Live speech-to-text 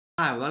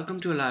Hi, welcome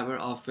to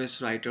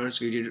LibreOffice Writers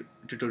video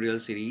tutorial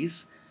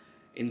series.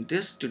 In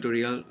this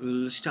tutorial, we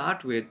will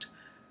start with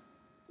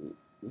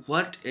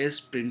what is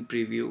print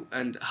preview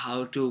and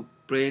how to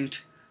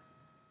print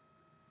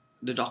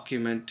the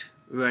document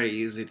very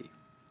easily.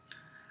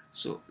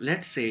 So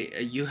let's say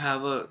you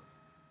have a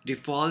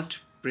default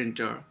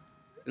printer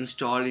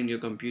installed in your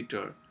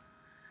computer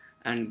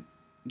and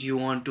you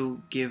want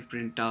to give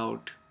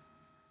printout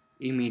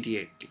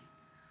immediately.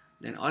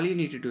 Then all you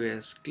need to do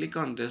is click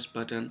on this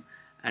button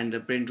and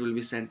the print will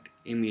be sent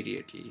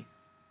immediately.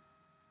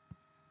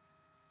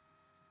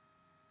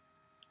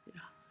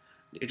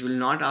 It will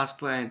not ask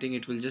for anything,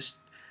 it will just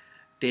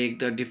take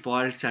the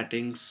default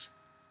settings,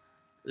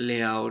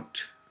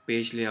 layout,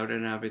 page layout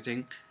and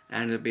everything,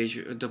 and the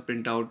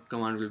printout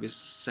command will be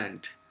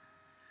sent.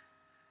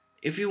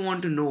 If you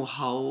want to know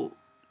how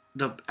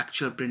the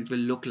actual print will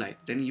look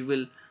like, then you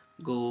will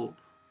go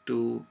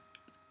to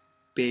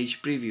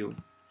page preview.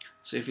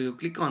 So if you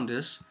click on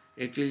this,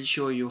 it will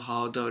show you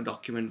how the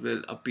document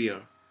will appear,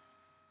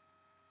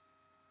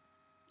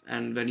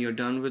 and when you're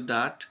done with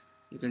that,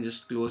 you can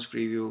just close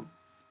preview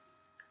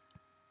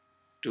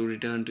to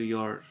return to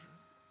your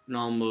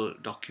normal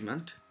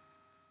document.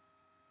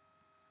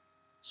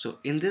 So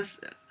in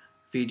this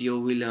video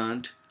we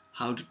learned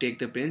how to take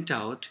the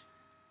printout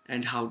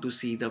and how to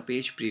see the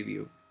page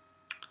preview.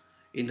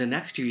 In the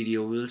next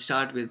video we'll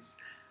start with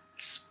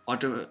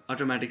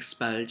automatic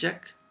spell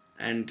check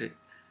and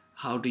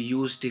how to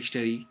use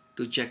dictionary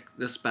to check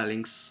the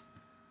spellings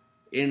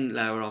in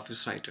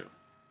LibreOffice Writer.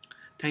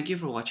 Thank you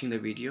for watching the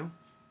video.